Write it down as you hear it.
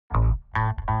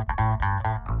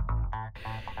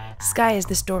Skye is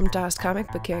the storm-tossed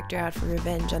comic book character out for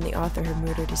revenge on the author who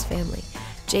murdered his family.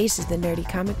 Jace is the nerdy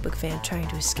comic book fan trying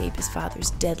to escape his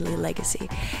father's deadly legacy.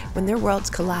 When their worlds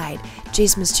collide,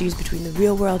 Jace must choose between the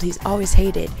real world he's always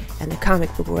hated and the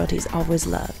comic book world he's always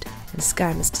loved. And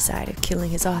Skye must decide if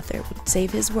killing his author would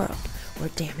save his world or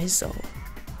damn his soul.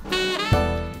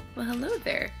 Well, hello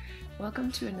there.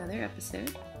 Welcome to another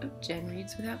episode of Jen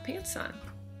Reads Without Pants On.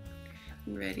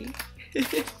 You ready?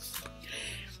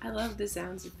 I love the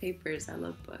sounds of papers. I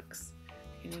love books.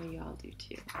 I know y'all do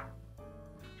too.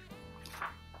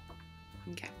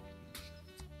 Okay.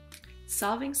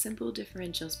 Solving simple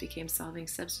differentials became solving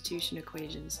substitution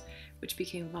equations, which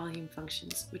became volume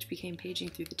functions, which became paging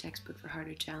through the textbook for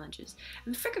harder challenges.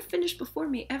 And the fricker finished before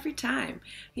me every time.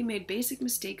 He made basic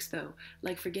mistakes though,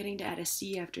 like forgetting to add a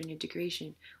C after an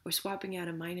integration, or swapping out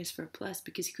a minus for a plus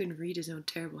because he couldn't read his own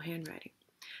terrible handwriting.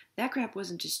 That crap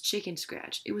wasn't just chicken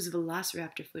scratch, it was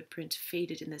velociraptor footprints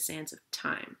faded in the sands of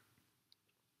time.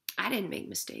 I didn't make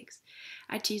mistakes.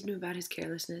 I teased him about his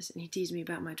carelessness, and he teased me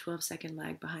about my 12-second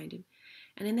lag behind him.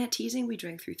 And in that teasing, we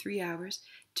drank through 3 hours,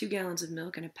 2 gallons of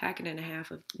milk, and a packet and a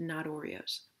half of not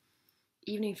Oreos.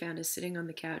 Evening found us sitting on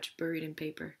the couch, buried in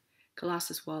paper.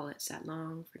 Colossus' wallet sat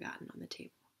long forgotten on the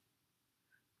table.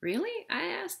 Really? I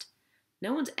asked.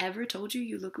 No one's ever told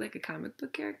you look like a comic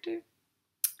book character?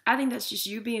 I think that's just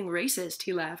you being racist,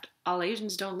 he laughed. All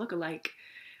Asians don't look alike.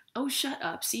 Oh, shut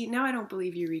up. See, now I don't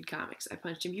believe you read comics. I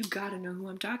punched him. You gotta know who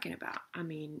I'm talking about. I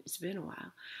mean, it's been a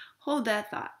while. Hold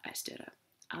that thought. I stood up.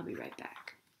 I'll be right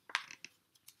back.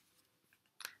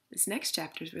 This next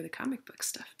chapter is where the comic book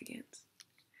stuff begins.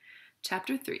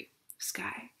 Chapter 3,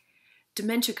 Skye.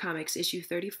 Dementia Comics, issue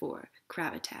 34,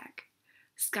 Crab Attack.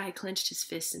 Skye clenched his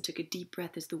fists and took a deep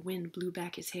breath as the wind blew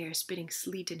back his hair, spitting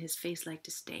sleet in his face like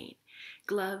disdain.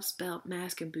 Gloves, belt,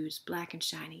 mask, and boots, black and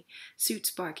shiny. Suit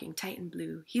sparking, tight and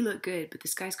blue. He looked good, but the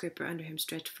skyscraper under him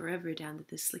stretched forever down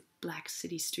the slick black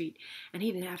city street, and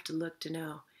he didn't have to look to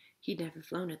know. He'd never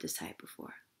flown at this height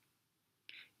before.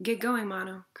 Get going,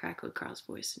 Mono, crackled Carl's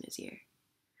voice in his ear.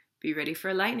 Be ready for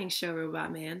a lightning show,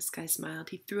 Robot Man, Skye smiled.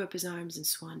 He threw up his arms and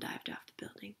swan dived off the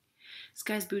building.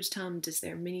 Skye's boots hummed as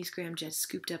their mini scramjets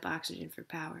scooped up oxygen for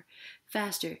power.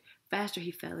 Faster, faster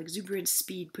he fell, exuberant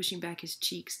speed pushing back his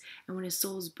cheeks, and when his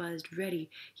soles buzzed, ready,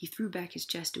 he threw back his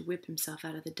chest to whip himself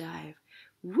out of the dive.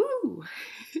 Woo!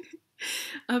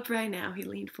 Upright now, he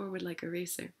leaned forward like a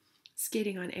racer,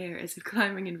 skating on air as if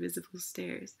climbing invisible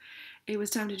stairs. It was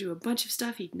time to do a bunch of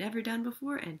stuff he'd never done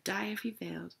before and die if he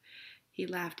failed. He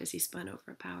laughed as he spun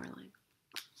over a power line.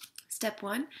 Step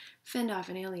 1, fend off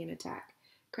an alien attack.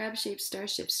 Crab-shaped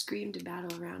starships screamed in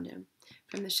battle around him.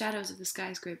 From the shadows of the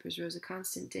skyscrapers rose a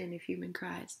constant din of human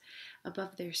cries.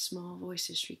 Above their small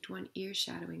voices shrieked one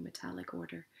ear-shadowing metallic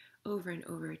order, over and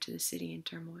over to the city in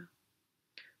turmoil.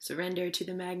 Surrender to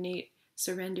the magnate,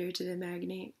 surrender to the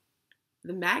magnate.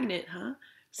 The magnet, huh?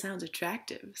 Sounds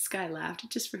attractive. Skye laughed,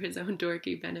 just for his own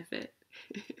dorky benefit.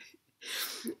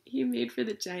 He made for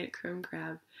the giant chrome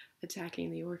crab, attacking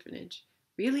the orphanage.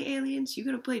 Really, aliens? You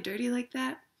gonna play dirty like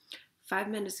that? 5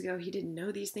 minutes ago, he didn't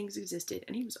know these things existed,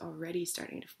 and he was already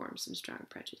starting to form some strong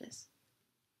prejudice.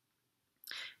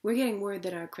 We're getting word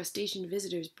that our crustacean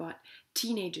visitors bought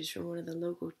teenagers from one of the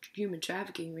local human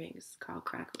trafficking rings, Carl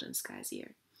crackled in Skye's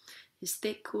ear. His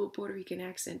thick, cool Puerto Rican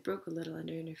accent broke a little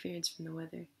under interference from the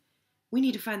weather. We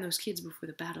need to find those kids before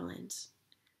the battle ends.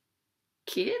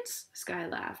 Kids? Skye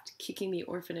laughed, kicking the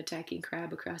orphan-attacking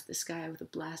crab across the sky with a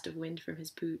blast of wind from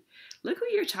his boot. Look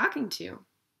who you're talking to.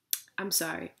 I'm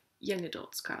sorry. Young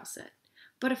adults, Carl said.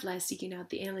 Butterflies seeking out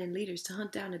the alien leaders to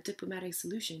hunt down a diplomatic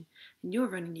solution, and you're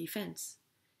running defense.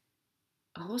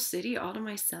 A whole city all to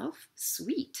myself?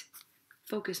 Sweet.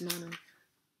 Focus, Mono.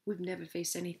 We've never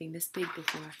faced anything this big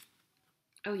before.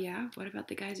 Oh yeah? What about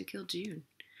the guys who killed June?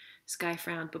 Skye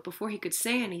frowned, but before he could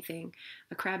say anything,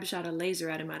 a crab shot a laser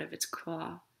at him out of its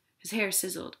claw. His hair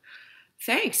sizzled.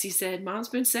 Thanks, he said. Mom's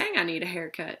been saying I need a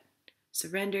haircut.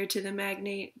 Surrender to the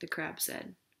magnate, the crab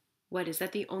said. What, is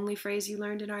that the only phrase you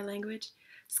learned in our language?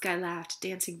 Skye laughed,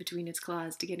 dancing between its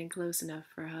claws to getting close enough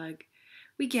for a hug.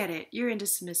 We get it. You're into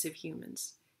submissive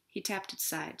humans. He tapped its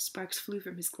side. Sparks flew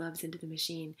from his gloves into the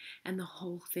machine, and the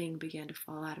whole thing began to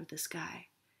fall out of the sky,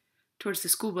 towards the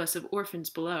school bus of orphans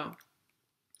below.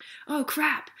 Oh,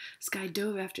 crap! Skye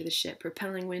dove after the ship,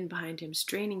 propelling wind behind him,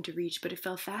 straining to reach, but it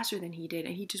fell faster than he did,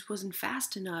 and he just wasn't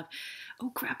fast enough.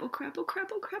 Oh, crap, oh, crap, oh,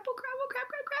 crap, oh, crap, oh, crap, oh, crap,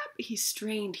 crap, crap. He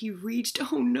strained, he reached,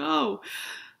 oh, no!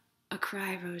 A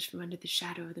cry rose from under the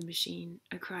shadow of the machine,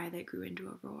 a cry that grew into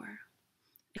a roar.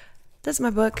 That's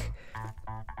my book,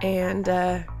 and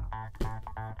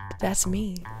that's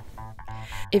me.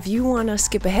 If you want to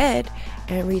skip ahead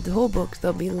and read the whole book,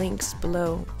 there'll be links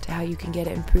below to how you can get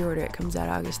it in pre-order. It comes out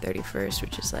August 31st,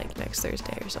 which is like next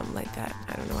Thursday or something like that.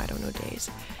 I don't know days.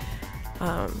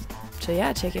 So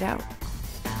yeah, check it out.